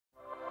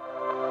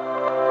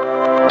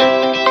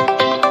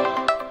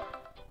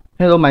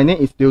Hello, my name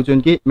is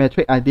LIEW,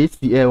 metric ID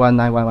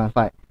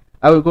CA19115.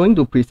 I will going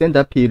to present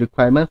the key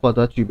requirement for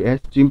the GBS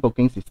gym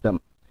booking system.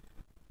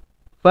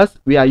 First,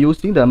 we are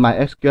using the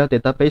MySQL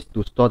database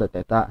to store the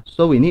data,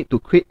 so we need to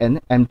create an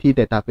empty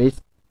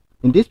database.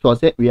 In this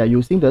project, we are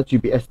using the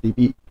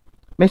GBSDB.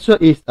 Make sure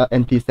it's an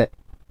empty set.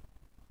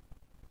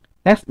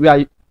 Next,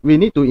 we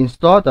need to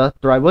install the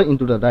driver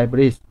into the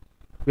libraries.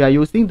 We are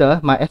using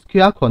the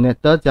MySQL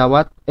connector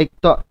Java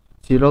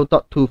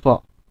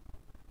 8.0.24.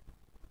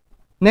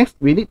 Next,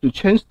 we need to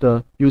change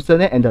the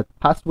username and the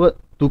password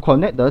to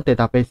connect the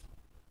database.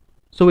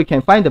 So we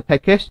can find the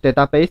package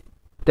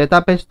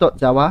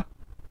database.java,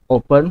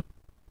 open,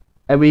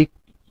 and we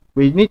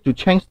need to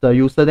change the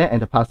username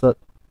and the password.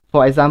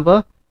 For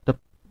example, the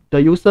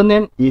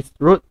username is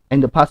root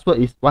and the password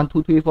is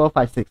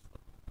 123456.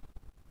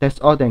 That's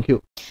all, thank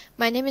you.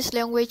 My name is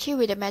Leong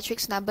with the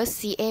matrix number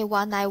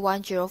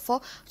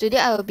CA19104. Today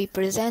I will be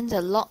presenting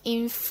the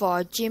login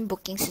for gym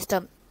booking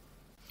system.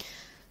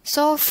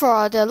 So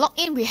for the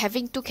login, we're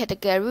having two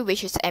categories,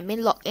 which is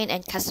admin login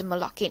and customer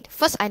login.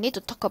 First, I need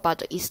to talk about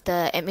the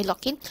admin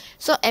login.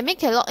 So admin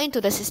can log into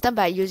the system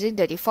by using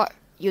the default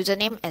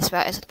username as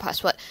well as the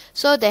password.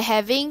 So they're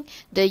having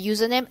the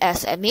username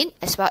as admin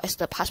as well as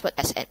the password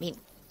as admin.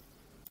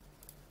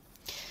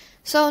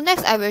 So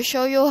next, I will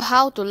show you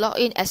how to log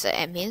in as an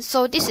admin.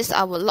 So this is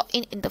our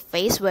login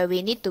interface where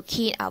we need to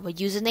key in our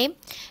username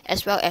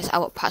as well as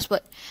our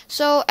password.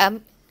 So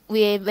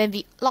when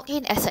we log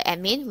in as an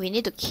admin, we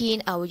need to key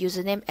in our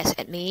username as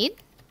admin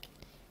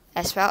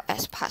as well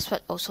as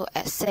password also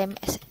as same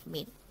as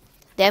admin.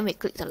 Then we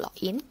click the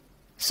login.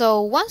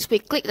 So once we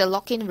click the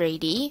login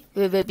ready,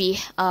 we will be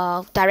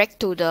direct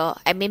to the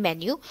admin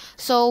menu.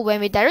 So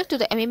when we direct to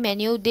the admin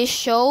menu, this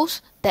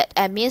shows that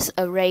admin's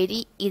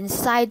already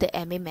inside the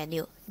admin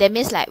menu. That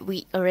means like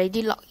we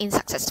already logged in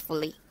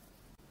successfully.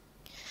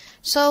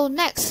 So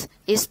next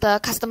is the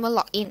customer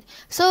login.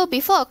 So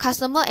before a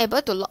customer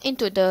able to log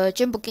into the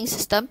gym booking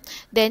system,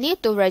 they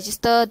need to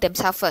register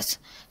themselves first.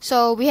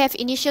 So we have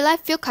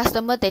initialized few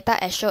customer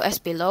data as shown as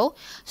below.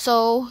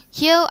 So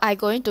here I'm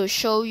going to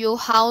show you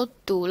how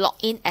to log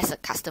in as a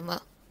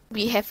customer.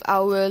 We have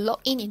our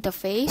login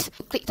interface.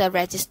 Click the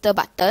register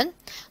button.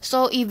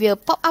 So it will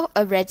pop out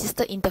a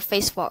register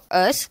interface for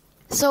us.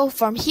 So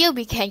from here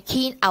we can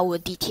key in our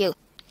detail.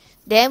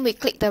 Then we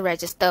click the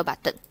register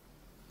button.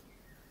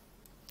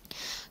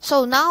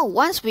 So now,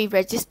 once we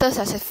register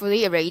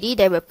successfully already,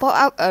 they will pop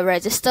out a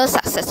register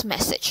success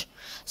message.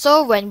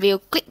 So when we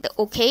click the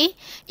OK,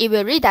 it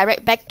will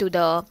redirect back to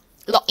the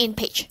login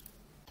page.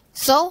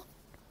 So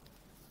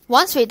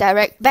once we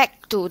direct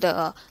back to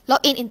the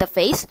login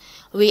interface,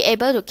 we're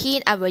able to key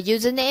in our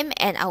username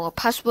and our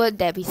password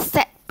that we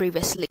set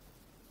previously.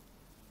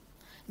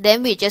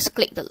 Then we just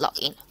click the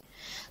login.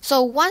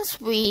 So once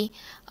we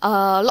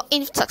log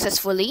in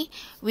successfully,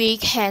 we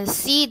can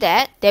see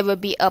that there will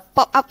be a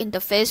pop-up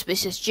interface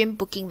which is gym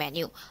booking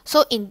menu.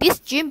 So in this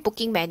gym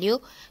booking menu,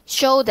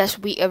 show that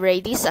we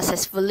already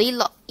successfully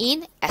logged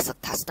in as a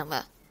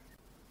customer.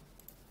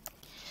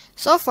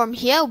 So from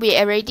here, we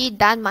already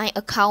done my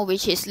account,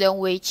 which is Leong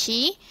Wei,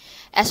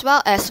 as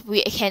well as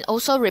we can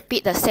also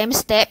repeat the same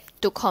step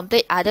to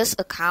complete others'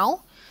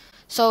 account.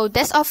 So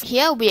that's all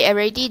here. We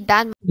already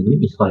done. My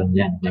name is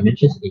YONG. My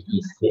matrix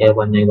is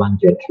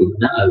CA19103.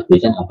 Now I will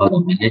present about the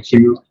managed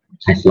gym room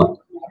time slot.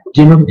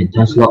 Gym room and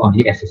time slot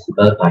only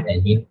accessible by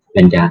admin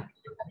when they are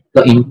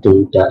log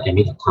into the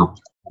admin account.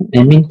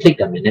 Admin click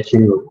the managed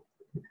gym room.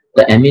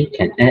 The admin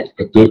can add,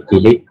 edit,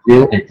 delete,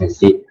 view, and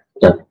exit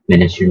the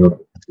managed gym room.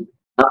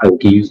 Now I will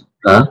give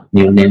a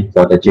new name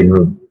for the gym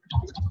room.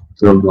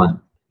 Room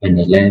 1. When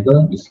the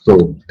level is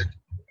full,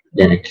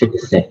 then I click the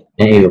save.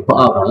 Then it will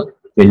pop out a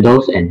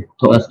windows and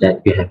told us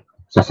that we have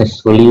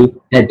successfully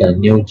added the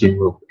new gym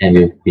room and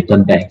will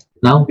return back.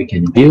 Now we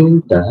can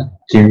view the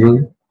gym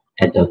room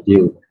at the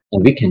view,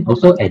 and we can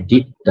also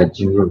edit the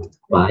gym room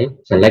by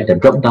select the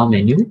drop down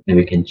menu, and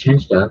we can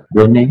change the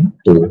room name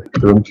to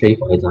room 3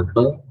 for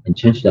example, and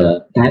change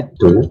the tab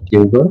to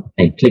silver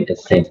and click the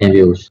save, and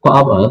we will pop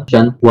up a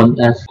option want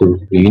us to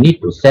we need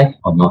to save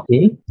or not.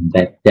 Okay,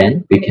 back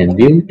then we can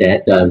view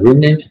that the room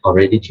name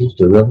already changed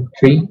to room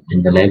 3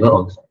 and the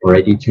level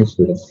already changed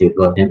to the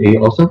silver, and we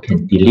also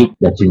can delete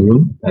the gym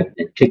room and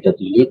click the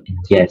delete and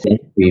yes, and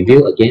we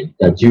view again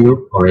the gym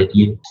room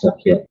already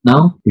disappeared.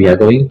 Now we are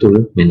going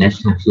to manage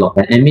time slot.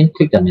 When admin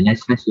click the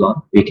manage time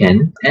slot, we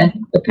can add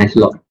the time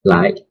slot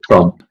like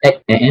from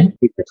 8 AM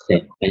click the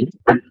save, and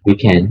we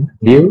can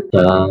view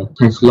the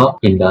time slot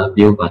in the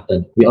view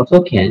button. We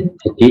also can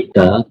edit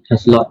the time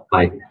slot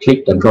by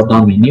click the drop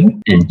down menu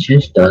and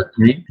change the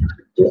time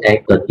to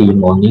 8:30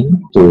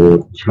 morning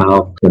to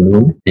 12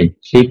 noon and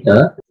click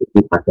the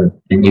edit button,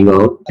 and it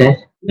will save,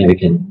 and we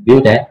can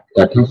view that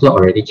the time slot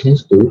already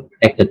changed to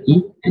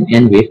 8:30 and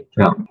end with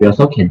 12. We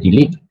also can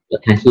delete the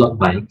time slot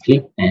by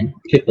click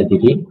the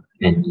delete,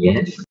 and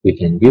yes, we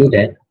can view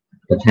that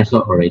the time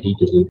slot already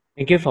deleted.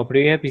 Thank you for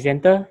previous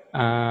presenter.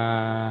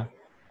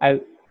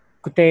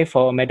 Good day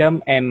for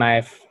Madam and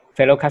my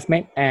fellow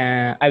classmates,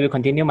 I will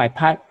continue my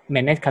part,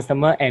 manage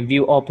customer and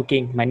view all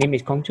booking. My name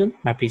is CHOON.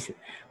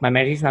 My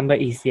matrix number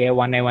is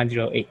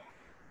CA19108.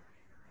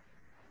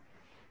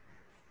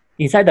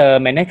 Inside the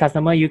manage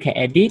customer, you can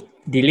edit,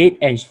 delete,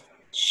 and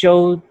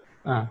show.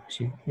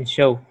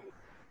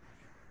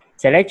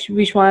 Select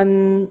which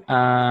one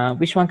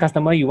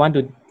customer you want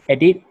to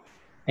edit,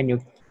 and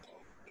you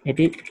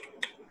edit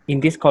in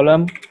this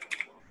column,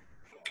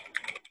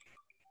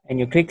 and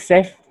you click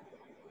save.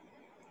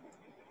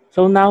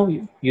 So now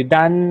you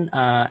done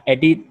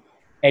edit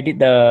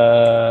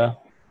the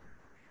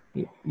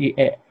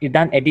you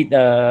done edit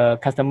the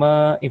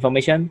customer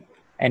information,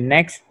 and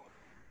next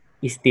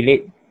is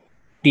delete.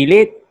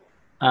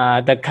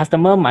 The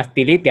customer must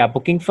delete their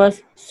booking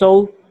first,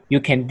 so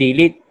you can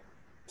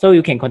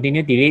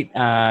continue delete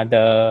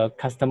the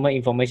customer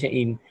information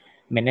in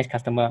manage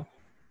customer.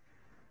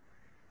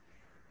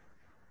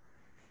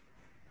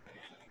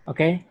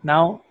 Okay,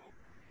 now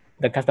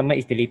the customer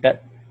is deleted,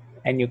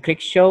 and you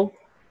click show.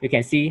 You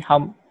can see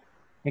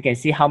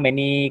how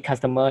many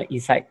customer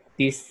inside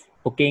this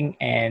booking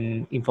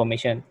and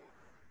information.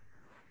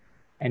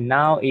 And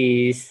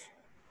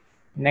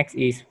next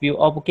is view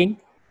all booking.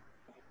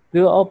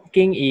 View all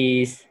booking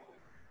is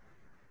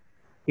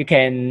you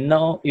can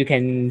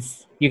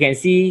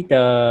see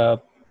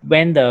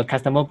when the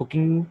customer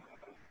booking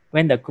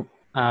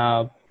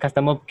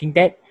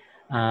date,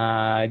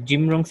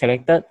 gym room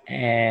selected,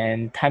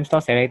 and time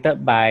slot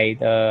selected by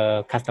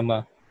the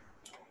customer.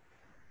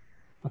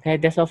 Okay,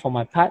 that's all for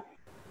my part.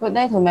 Good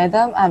day to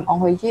Madam. I'm Ong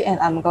Hui Ji, and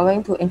I'm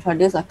going to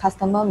introduce a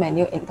customer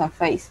menu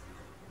interface.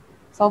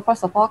 So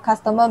first of all,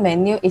 customer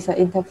menu is an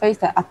interface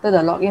that after the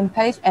login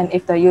page, and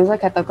if the user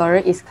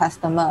category is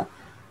customer,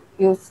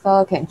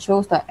 user can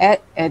choose the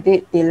add,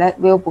 edit, delete,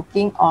 view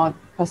booking, or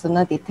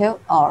personal detail,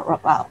 or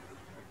log out.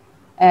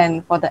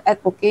 And for the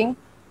add booking,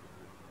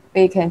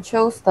 we can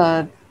choose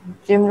the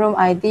gym room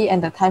ID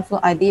and the time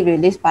slot ID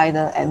released by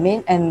the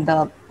admin, and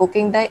the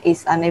booking date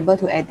is unable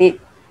to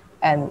edit.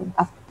 And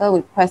after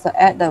we press the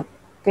add, the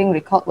booking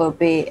record will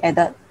be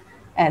added.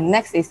 And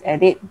next is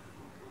edit.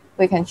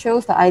 We can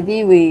choose the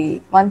ID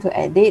we want to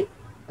edit,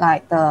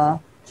 like the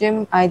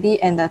gym ID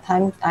and the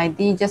time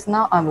ID. Just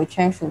now I will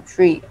change to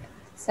 3.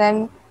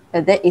 Same,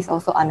 the date is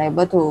also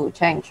unable to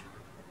change.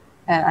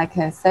 And I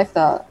can press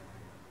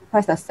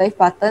the save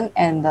button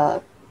and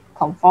the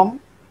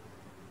confirm.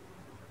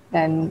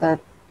 Then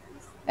the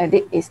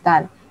edit is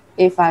done.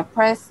 If I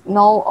press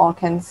no or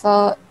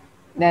cancel,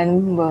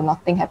 then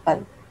nothing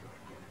happen.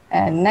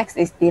 And next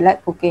is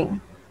delete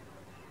booking.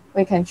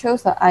 We can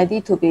choose the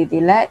ID to be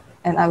deleted,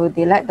 and I will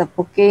delete the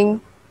booking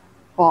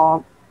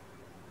for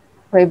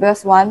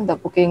previous one, the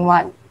booking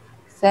one.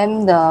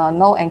 Same, the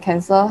no and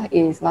cancel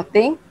is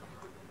nothing.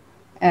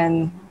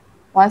 And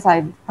once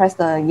I press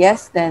the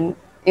yes, then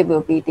it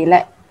will be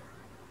deleted.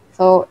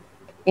 So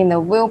in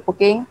the view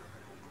booking,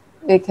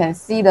 we can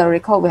see the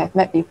record we have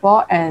made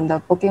before, and the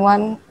booking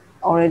one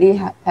already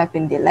have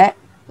been deleted.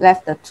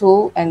 Left the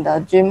 2, and the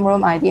gym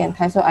room ID and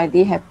time slot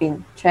ID have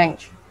been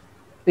changed.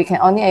 We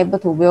can only able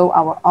to view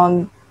our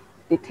own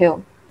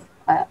detail,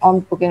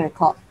 on booking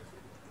record.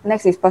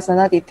 Next is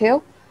personal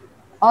detail.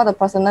 All the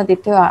personal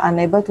detail are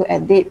unable to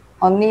edit.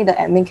 Only the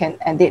admin can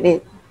edit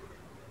it.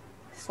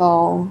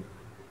 So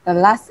the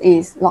last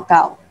is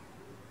logout.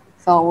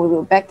 So we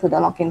will back to the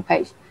login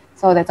page.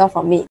 So that's all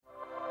from me.